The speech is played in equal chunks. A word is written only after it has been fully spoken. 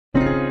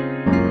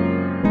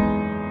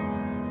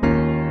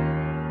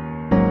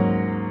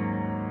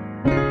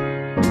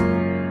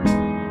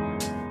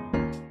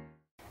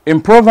In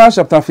Proverbs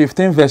chapter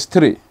 15 verse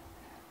 3,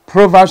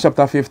 Proverbs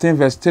chapter 15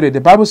 verse 3, the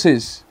Bible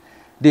says,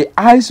 the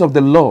eyes of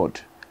the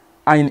Lord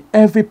are in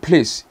every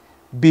place,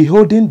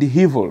 beholding the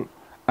evil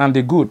and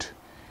the good.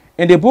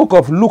 In the book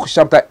of Luke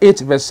chapter 8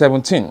 verse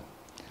 17,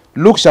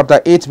 Luke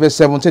chapter 8 verse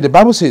 17, the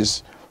Bible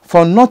says,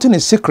 for nothing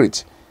is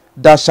secret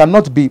that shall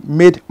not be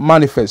made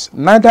manifest,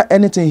 neither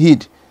anything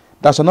hid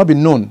that shall not be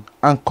known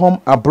and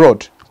come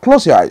abroad.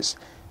 Close your eyes.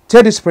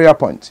 Take this prayer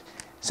point.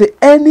 Say,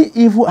 any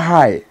evil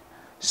eye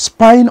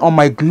spying on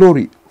my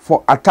glory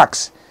for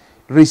attacks,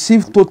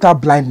 receive total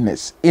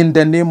blindness in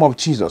the name of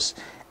Jesus.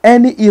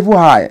 Any evil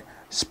eye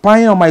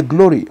spying on my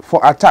glory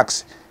for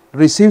attacks,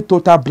 receive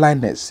total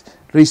blindness.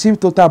 Receive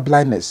total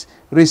blindness.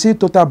 Receive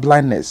total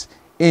blindness.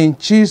 In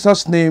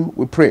Jesus' name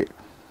we pray.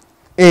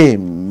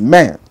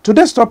 Amen.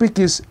 Today's topic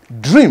is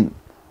dream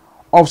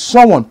of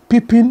someone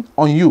peeping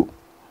on you.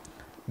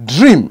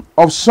 Dream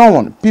of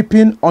someone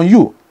peeping on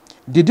you.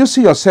 Did you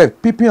see yourself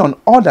peeping on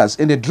others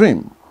in a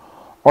dream?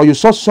 Or you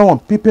saw someone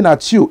peeping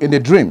at you in a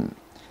dream?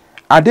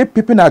 Are they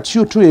peeping at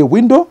you through a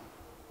window,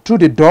 through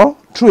the door,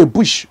 through a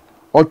bush,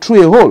 or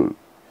through a hole?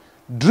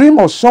 Dream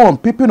of someone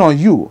peeping on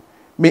you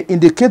may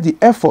indicate the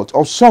effort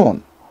of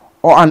someone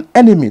or an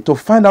enemy to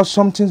find out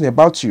something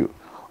about you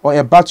or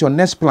about your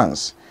next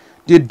plans.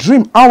 The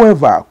dream,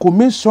 however, could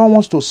mean someone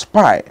wants to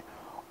spy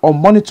or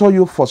monitor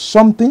you for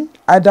something,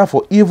 either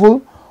for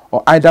evil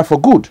or either for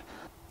good.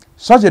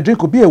 Such a dream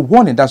could be a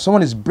warning that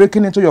someone is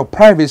breaking into your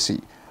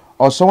privacy,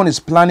 or someone is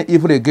planning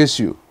evil against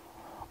you,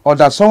 or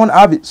that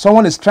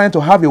someone is trying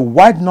to have a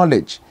wide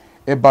knowledge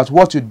about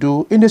what you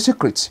do in the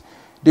secret.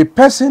 The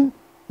person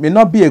may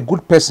not be a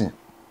good person,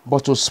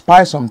 but to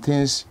spy some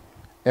things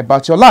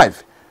about your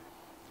life.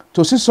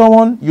 To see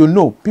someone you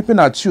know peeping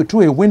at you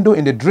through a window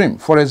in a dream,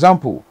 for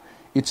example,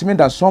 it means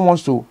that someone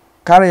wants to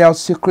carry out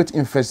secret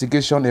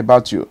investigation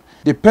about you.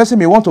 The person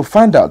may want to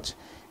find out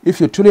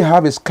if you truly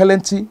have a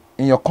skeleton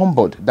in your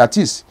cupboard, that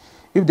is,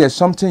 if there's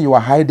something you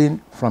are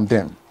hiding from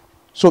them.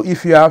 So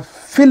if you are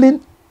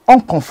feeling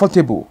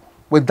uncomfortable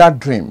with that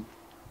dream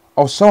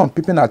of someone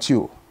peeping at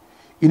you,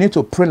 you need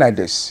to pray like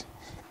this.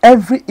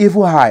 Every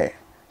evil eye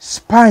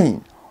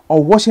spying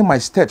or watching my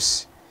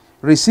steps,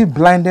 receive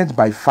blindness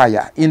by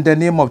fire in the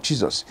name of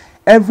Jesus.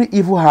 Every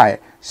evil eye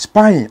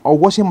spying or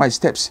watching my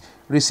steps,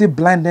 receive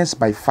blindness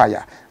by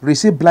fire.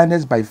 Receive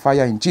blindness by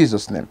fire in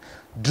Jesus' name.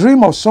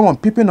 Dream of someone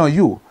peeping on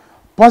you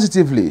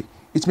positively.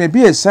 It may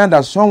be a sign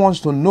that someone wants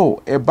to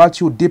know about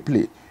you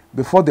deeply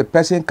before the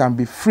person can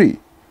be free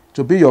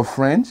to be your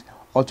friend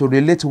or to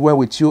relate well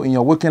with you in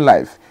your working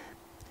life.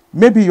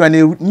 Maybe you are in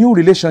a new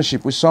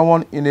relationship with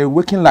someone in a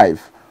working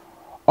life.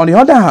 On the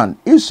other hand,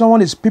 if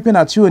someone is peeping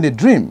at you in a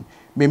dream,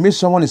 may mean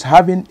someone is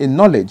having a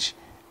knowledge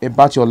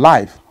about your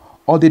life,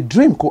 or the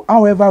dream could,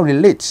 however,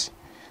 relate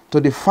to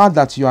the fact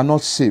that you are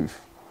not safe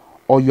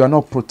or you are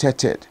not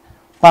protected.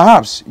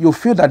 Perhaps you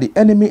feel that the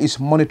enemy is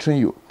monitoring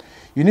you.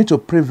 You need to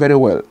pray very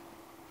well.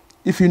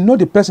 If you know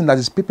the person that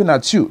is peeping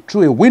at you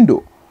through a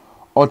window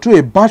or through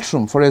a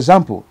bathroom, for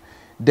example,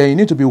 then you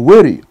need to be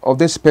wary of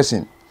this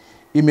person.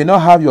 He may not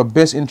have your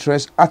best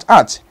interest at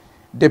heart.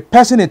 The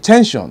person's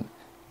intention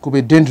could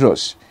be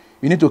dangerous.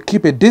 You need to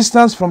keep a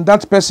distance from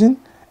that person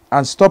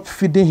and stop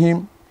feeding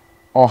him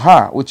or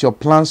her with your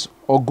plans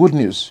or good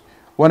news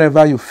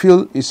whenever you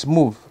feel it's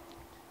moved.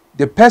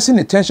 The person's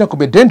intention could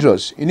be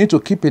dangerous. You need to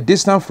keep a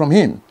distance from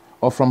him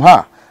or from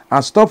her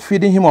and stop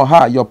feeding him or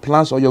her your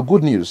plans or your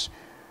good news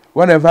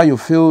whenever you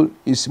feel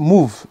his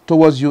move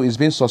towards you is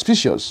being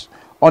suspicious.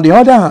 On the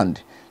other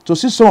hand, to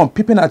see someone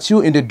peeping at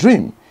you in the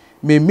dream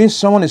may mean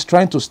someone is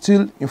trying to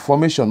steal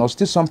information or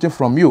steal something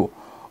from you,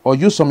 or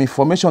use some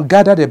information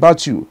gathered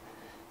about you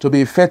to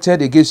be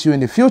effected against you in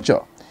the future.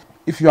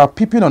 If you are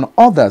peeping on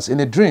others in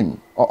a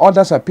dream, or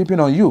others are peeping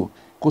on you,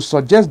 could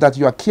suggest that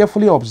you are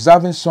carefully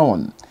observing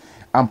someone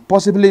and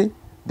possibly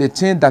the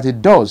thing that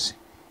it does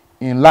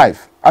in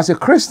life. As a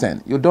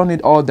Christian, you don't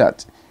need all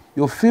that.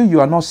 You feel you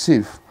are not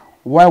safe.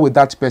 Why with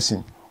that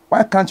person?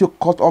 Why can't you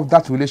cut off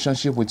that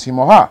relationship with him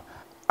or her?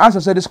 Ask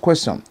yourself this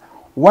question.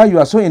 Why you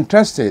are so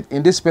interested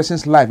in this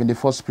person's life in the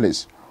first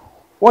place?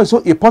 What is so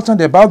important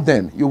about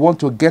them you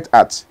want to get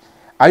at?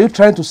 Are you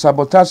trying to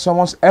sabotage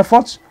someone's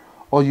efforts,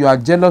 or you are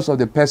jealous of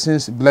the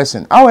person's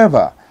blessing?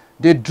 However,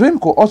 the dream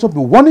could also be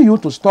warning you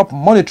to stop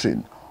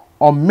monitoring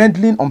or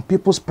meddling on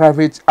people's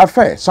private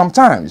affairs.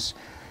 Sometimes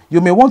you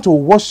may want to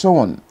watch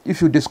someone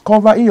if you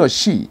discover he or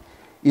she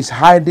is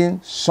hiding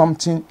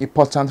something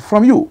important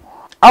from you.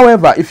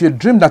 However, if you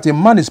dream that a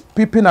man is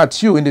peeping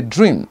at you in the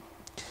dream,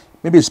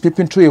 maybe it's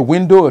peeping through a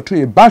window or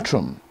through a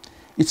bathroom,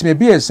 it may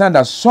be a sign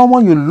that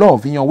someone you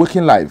love in your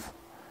waking life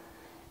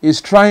is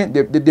trying,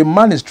 the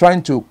man is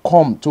trying to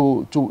come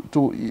to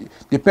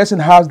the person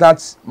has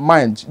that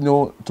mind,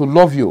 to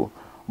love you,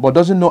 but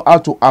doesn't know how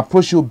to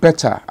approach you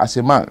better as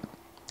a man.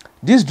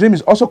 This dream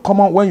is also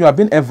common when you are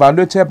being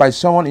evaluated by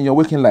someone in your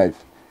waking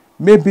life.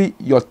 Maybe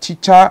your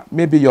teacher,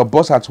 maybe your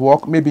boss at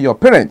work, maybe your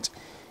parent.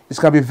 It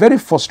can be very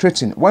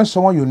frustrating when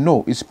someone you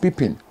know is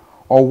peeping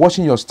or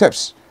watching your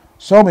steps.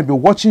 Someone may be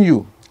watching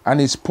you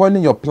and is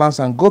spoiling your plans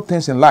and good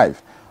things in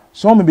life.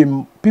 Someone may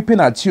be peeping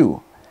at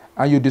you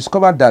and you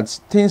discover that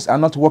things are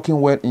not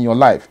working well in your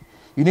life,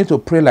 you need to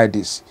pray like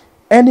this.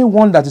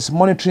 Anyone that is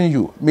monitoring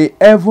you, may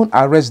heaven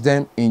arrest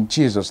them in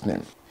Jesus'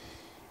 name.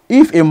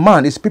 If a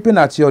man is peeping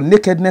at your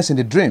nakedness in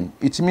the dream,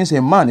 it means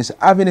a man is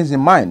having it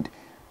in mind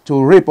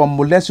to rape or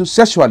molest you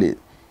sexually.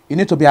 You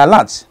need to be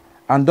alert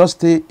and don't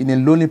stay in a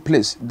lonely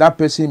place. That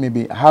person may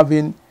be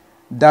having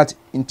that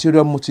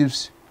interior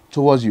motives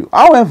towards you.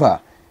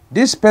 However,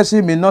 this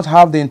person may not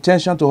have the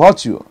intention to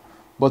hurt you,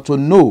 but to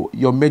know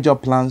your major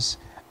plans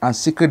and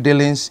secret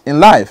dealings in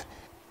life.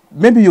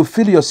 Maybe you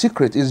feel your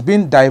secret is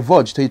being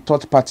divulged to a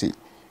third party.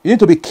 You need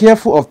to be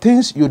careful of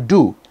things you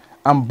do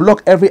and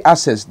block every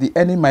access the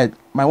enemy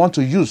might want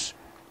to use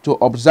to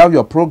observe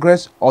your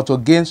progress or to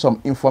gain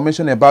some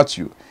information about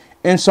you.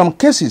 In some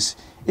cases,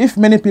 if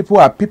many people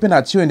are peeping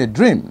at you in a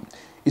dream,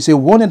 it's a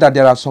warning that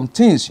there are some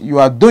things you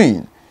are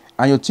doing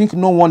and you think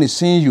no one is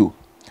seeing you.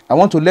 I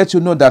want to let you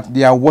know that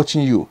they are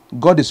watching you.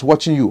 God is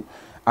watching you,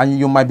 and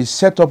you might be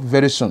set up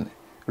very soon.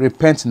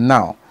 Repent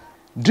now.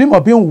 Dream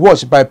of being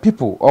watched by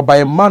people or by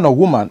a man or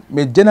woman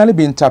may generally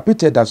be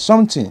interpreted as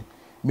something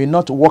may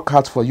not work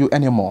out for you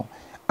anymore,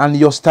 and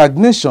your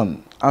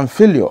stagnation and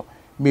failure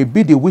may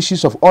be the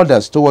wishes of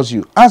others towards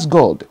you. Ask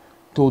God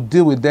to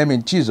deal with them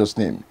in Jesus'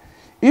 name.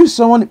 If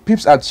someone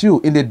peeps at you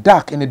in the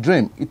dark in a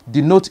dream, it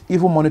denotes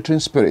evil monitoring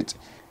spirit.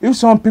 If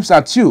someone peeps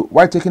at you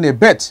while taking a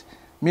bet,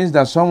 means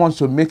that someone wants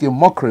to make a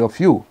mockery of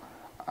you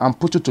and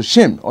put you to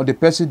shame, or the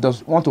person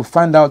does want to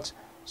find out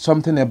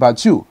something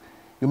about you.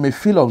 You may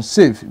feel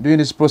unsafe during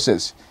this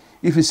process.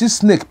 If you see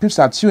snake peeps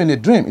at you in a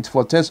dream, it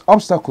foretells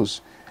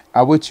obstacles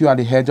await you at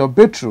the edge of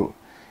breakthrough.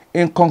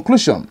 In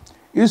conclusion,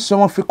 if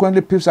someone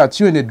frequently peeps at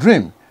you in a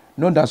dream,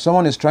 know that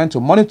someone is trying to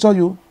monitor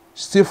you,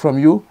 steal from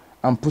you,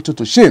 and put you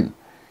to shame.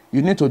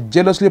 You need to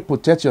jealously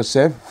protect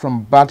yourself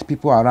from bad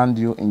people around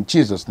you in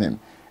Jesus' name.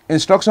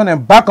 Instruction: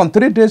 embark on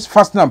 3 days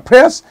fasting and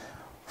prayers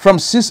from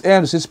 6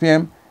 a.m. to 6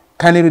 p.m.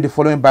 Kindly read the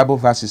following Bible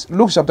verses.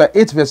 Luke chapter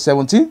 8 verse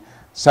 17,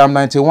 Psalm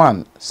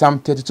 91, Psalm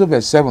 32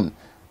 verse 7,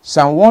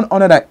 Psalm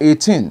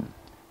 118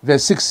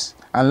 verse 6,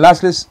 and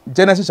lastly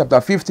Genesis chapter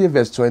 50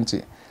 verse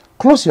 20.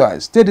 Close your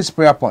eyes. Take this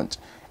prayer point.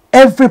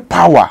 Every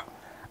power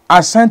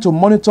assigned to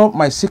monitor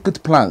my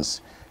secret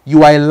plans,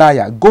 you are a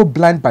liar. Go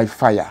blind by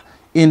fire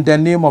in the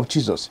name of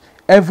Jesus.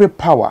 Every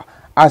power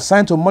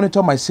assigned to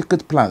monitor my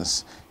secret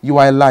plans, you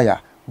are a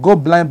liar. Go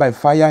blind by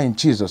fire in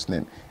Jesus'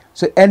 name.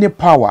 So any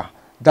power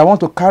that want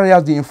to carry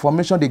out the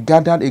information they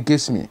gathered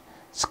against me,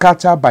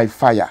 scatter by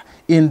fire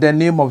in the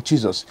name of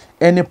Jesus.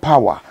 Any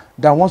power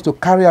that wants to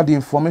carry out the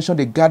information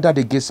they gathered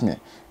against me,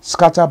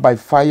 scatter by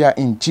fire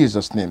in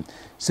Jesus' name.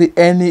 Say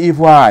any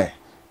evil eye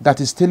that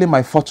is stealing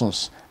my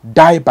fortunes,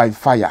 die by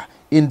fire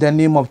in the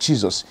name of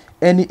Jesus.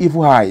 Any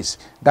evil eyes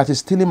that is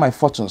stealing my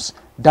fortunes,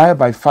 die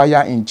by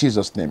fire in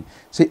Jesus' name.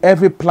 Say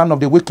every plan of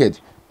the wicked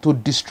to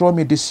destroy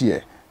me this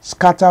year,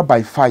 scatter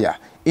by fire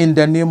in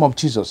the name of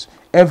Jesus.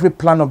 Every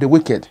plan of the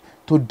wicked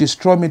to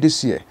destroy me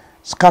this year,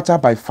 scatter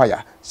by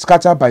fire,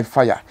 scatter by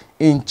fire.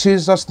 In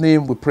Jesus'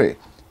 name we pray.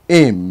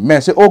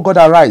 Amen. Say, oh God,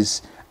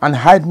 arise and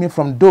hide me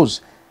from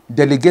those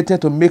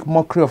delegated to make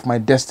mockery of my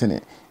destiny.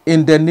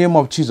 In the name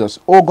of Jesus.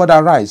 Oh God,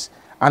 arise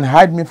and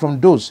hide me from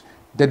those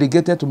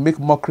delegated to make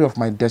mockery of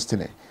my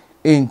destiny.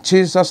 In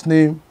Jesus'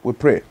 name we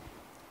pray.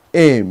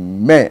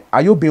 Amen.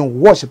 Are you being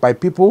watched by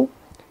people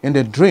in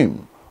the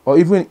dream or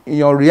even in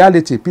your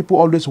reality? People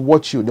always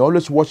watch you. They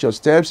always watch your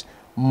steps,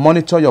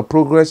 monitor your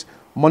progress,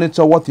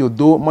 monitor what you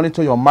do,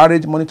 monitor your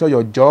marriage, monitor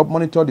your job,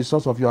 monitor the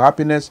source of your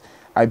happiness.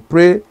 I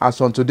pray as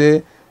on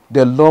today,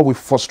 the Lord will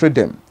frustrate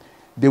them.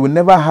 They will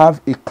never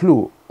have a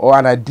clue or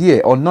an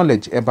idea or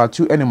knowledge about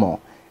you anymore.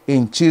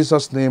 In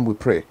Jesus' name we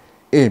pray.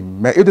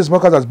 Amen. If this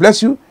podcast has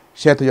blessed you,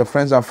 share to your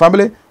friends and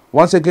family.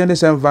 Once again,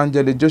 this is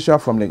Evangelist Joshua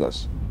from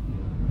Lagos.